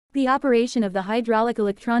The operation of the hydraulic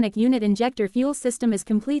electronic unit injector fuel system is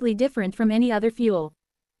completely different from any other fuel.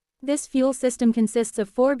 This fuel system consists of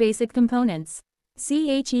 4 basic components.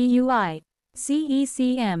 HEUi,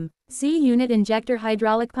 CECM, C unit injector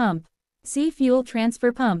hydraulic pump, C fuel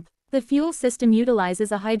transfer pump. The fuel system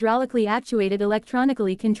utilizes a hydraulically actuated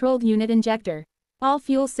electronically controlled unit injector. All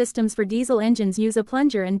fuel systems for diesel engines use a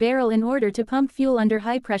plunger and barrel in order to pump fuel under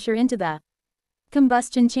high pressure into the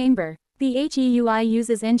combustion chamber. The HEUi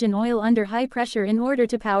uses engine oil under high pressure in order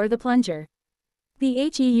to power the plunger. The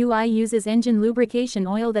HEUi uses engine lubrication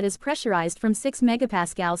oil that is pressurized from 6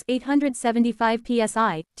 megapascals 875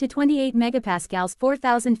 psi to 28 megapascals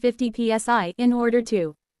 4050 psi in order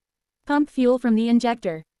to pump fuel from the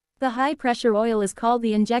injector. The high pressure oil is called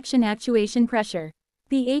the injection actuation pressure.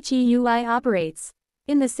 The HEUi operates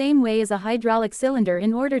in the same way as a hydraulic cylinder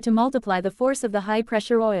in order to multiply the force of the high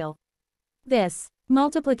pressure oil. This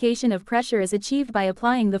multiplication of pressure is achieved by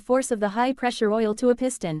applying the force of the high pressure oil to a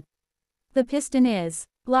piston. The piston is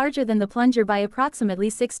larger than the plunger by approximately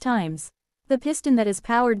 6 times. The piston that is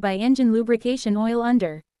powered by engine lubrication oil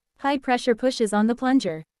under high pressure pushes on the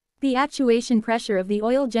plunger. The actuation pressure of the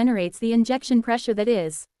oil generates the injection pressure that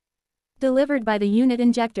is delivered by the unit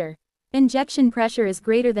injector. Injection pressure is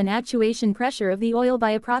greater than actuation pressure of the oil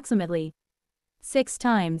by approximately 6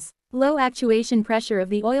 times. Low actuation pressure of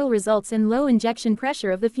the oil results in low injection pressure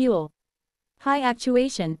of the fuel. High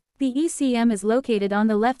actuation. The ECM is located on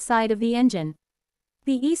the left side of the engine.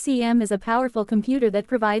 The ECM is a powerful computer that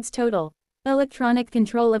provides total electronic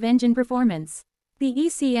control of engine performance. The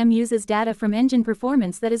ECM uses data from engine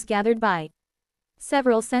performance that is gathered by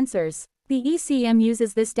several sensors. The ECM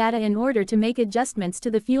uses this data in order to make adjustments to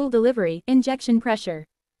the fuel delivery, injection pressure,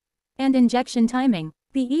 and injection timing.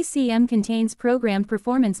 The ECM contains programmed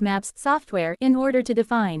performance maps software in order to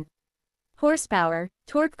define horsepower,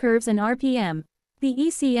 torque curves and RPM. The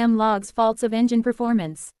ECM logs faults of engine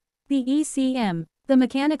performance. The ECM, the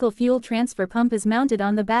mechanical fuel transfer pump, is mounted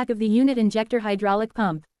on the back of the unit injector hydraulic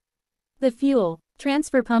pump. The fuel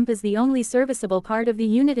transfer pump is the only serviceable part of the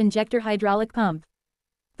unit injector hydraulic pump.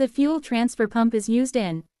 The fuel transfer pump is used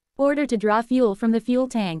in order to draw fuel from the fuel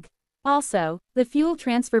tank. Also, the fuel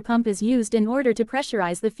transfer pump is used in order to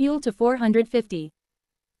pressurize the fuel to 450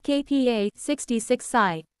 kPa 66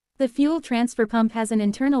 psi. The fuel transfer pump has an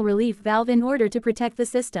internal relief valve in order to protect the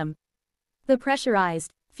system. The pressurized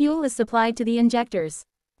fuel is supplied to the injectors.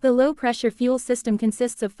 The low-pressure fuel system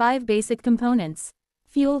consists of 5 basic components.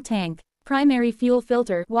 Fuel tank, primary fuel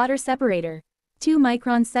filter, water separator,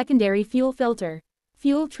 2-micron secondary fuel filter,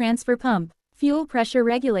 fuel transfer pump, fuel pressure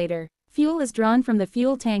regulator. Fuel is drawn from the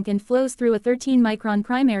fuel tank and flows through a 13-micron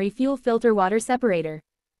primary fuel filter water separator.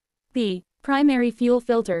 The primary fuel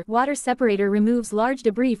filter water separator removes large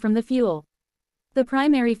debris from the fuel. The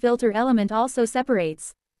primary filter element also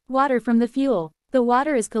separates water from the fuel. The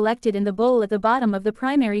water is collected in the bowl at the bottom of the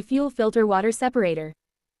primary fuel filter water separator.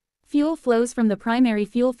 Fuel flows from the primary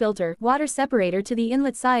fuel filter water separator to the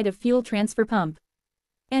inlet side of fuel transfer pump.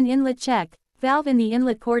 An inlet check valve in the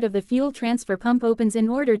inlet port of the fuel transfer pump opens in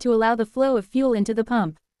order to allow the flow of fuel into the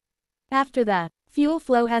pump. After the fuel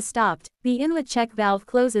flow has stopped, the inlet check valve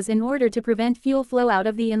closes in order to prevent fuel flow out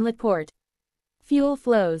of the inlet port. Fuel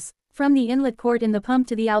flows from the inlet port in the pump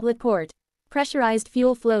to the outlet port. Pressurized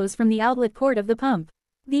fuel flows from the outlet port of the pump.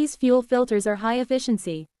 These fuel filters are high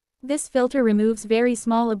efficiency. This filter removes very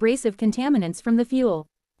small abrasive contaminants from the fuel.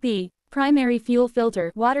 The primary fuel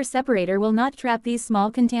filter water separator will not trap these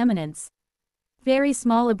small contaminants. Very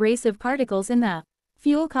small abrasive particles in the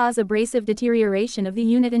fuel cause abrasive deterioration of the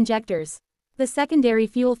unit injectors. The secondary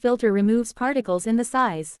fuel filter removes particles in the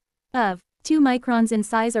size of 2 microns in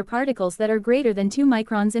size or particles that are greater than 2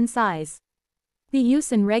 microns in size. The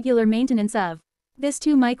use and regular maintenance of this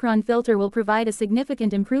 2-micron filter will provide a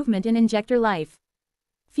significant improvement in injector life.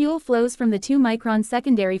 Fuel flows from the 2-micron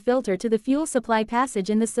secondary filter to the fuel supply passage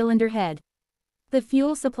in the cylinder head. The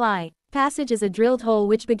fuel supply passage is a drilled hole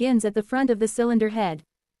which begins at the front of the cylinder head.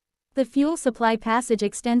 The fuel supply passage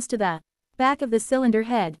extends to the back of the cylinder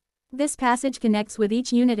head. This passage connects with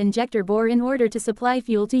each unit injector bore in order to supply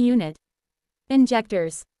fuel to unit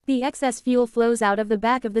injectors. The excess fuel flows out of the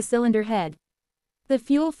back of the cylinder head. The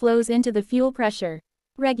fuel flows into the fuel pressure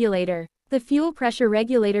regulator. The fuel pressure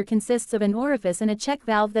regulator consists of an orifice and a check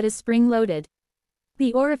valve that is spring-loaded.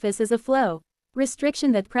 The orifice is a flow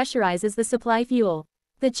restriction that pressurizes the supply fuel.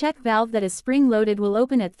 The check valve that is spring-loaded will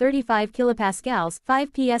open at 35 kilopascals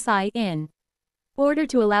 5 psi in order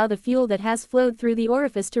to allow the fuel that has flowed through the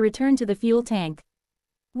orifice to return to the fuel tank.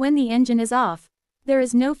 When the engine is off, there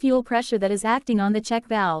is no fuel pressure that is acting on the check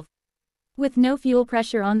valve. With no fuel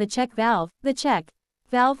pressure on the check valve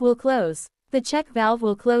will close. The check valve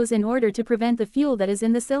will close in order to prevent the fuel that is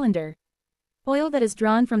in the cylinder. Oil that is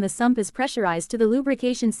drawn from the sump is pressurized to the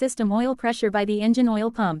lubrication system oil pressure by the engine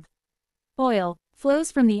oil pump. Oil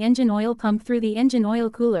flows from the engine oil pump through the engine oil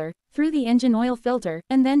cooler, through the engine oil filter,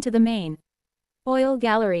 and then to the main oil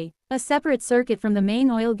gallery. A separate circuit from the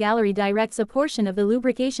main oil gallery directs a portion of the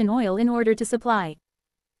lubrication oil in order to supply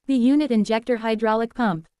the unit injector hydraulic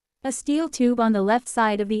pump. A steel tube on the left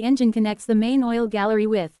side of the engine connects the main oil gallery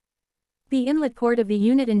with the inlet port of the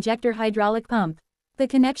unit injector hydraulic pump. The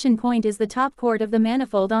connection point is the top port of the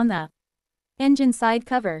manifold on the engine side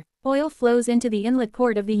cover. Oil flows into the inlet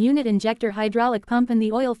port of the unit injector hydraulic pump and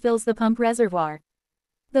the oil fills the pump reservoir.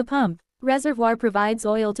 The pump reservoir provides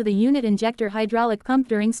oil to the unit injector hydraulic pump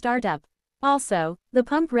during startup. Also, the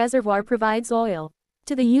pump reservoir provides oil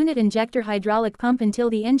to the unit injector hydraulic pump until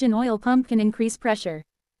the engine oil pump can increase pressure.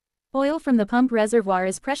 Oil from the pump reservoir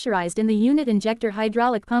is pressurized in the unit injector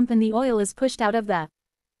hydraulic pump and the oil is pushed out of the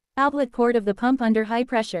outlet port of the pump under high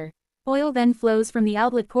pressure. Oil then flows from the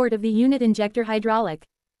outlet port of the unit injector hydraulic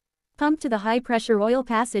pump to the high-pressure oil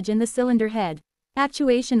passage in the cylinder head.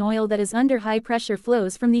 Actuation oil that is under high pressure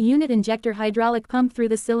flows from the unit injector hydraulic pump through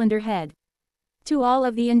the cylinder head to all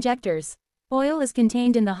of the injectors. Oil is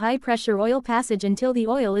contained in the high-pressure oil passage until the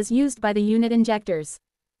oil is used by the unit injectors.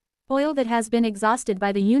 Oil that has been exhausted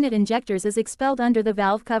by the unit injectors is expelled under the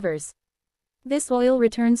valve covers. This oil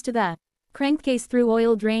returns to the crankcase through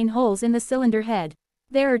oil drain holes in the cylinder head.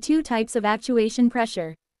 There are two types of actuation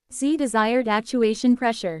pressure. C. Desired actuation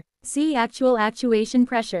pressure. C. Actual actuation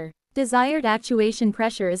pressure. Desired actuation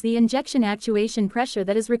pressure is the injection actuation pressure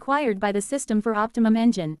that is required by the system for optimum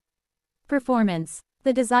engine performance.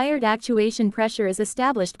 The desired actuation pressure is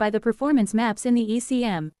established by the performance maps in the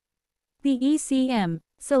ECM. The ECM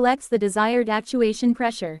selects the desired actuation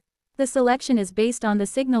pressure. The selection is based on the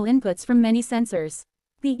signal inputs from many sensors.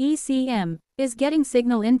 The ECM is getting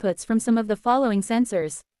signal inputs from some of the following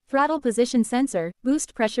sensors: throttle position sensor,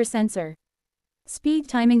 boost pressure sensor, speed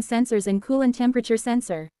timing sensors and coolant temperature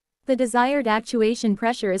sensor. The desired actuation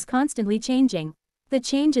pressure is constantly changing. The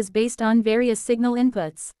change is based on various signal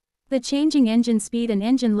inputs. The changing engine speed and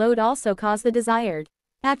engine load also cause the desired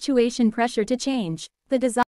actuation pressure to change. The desired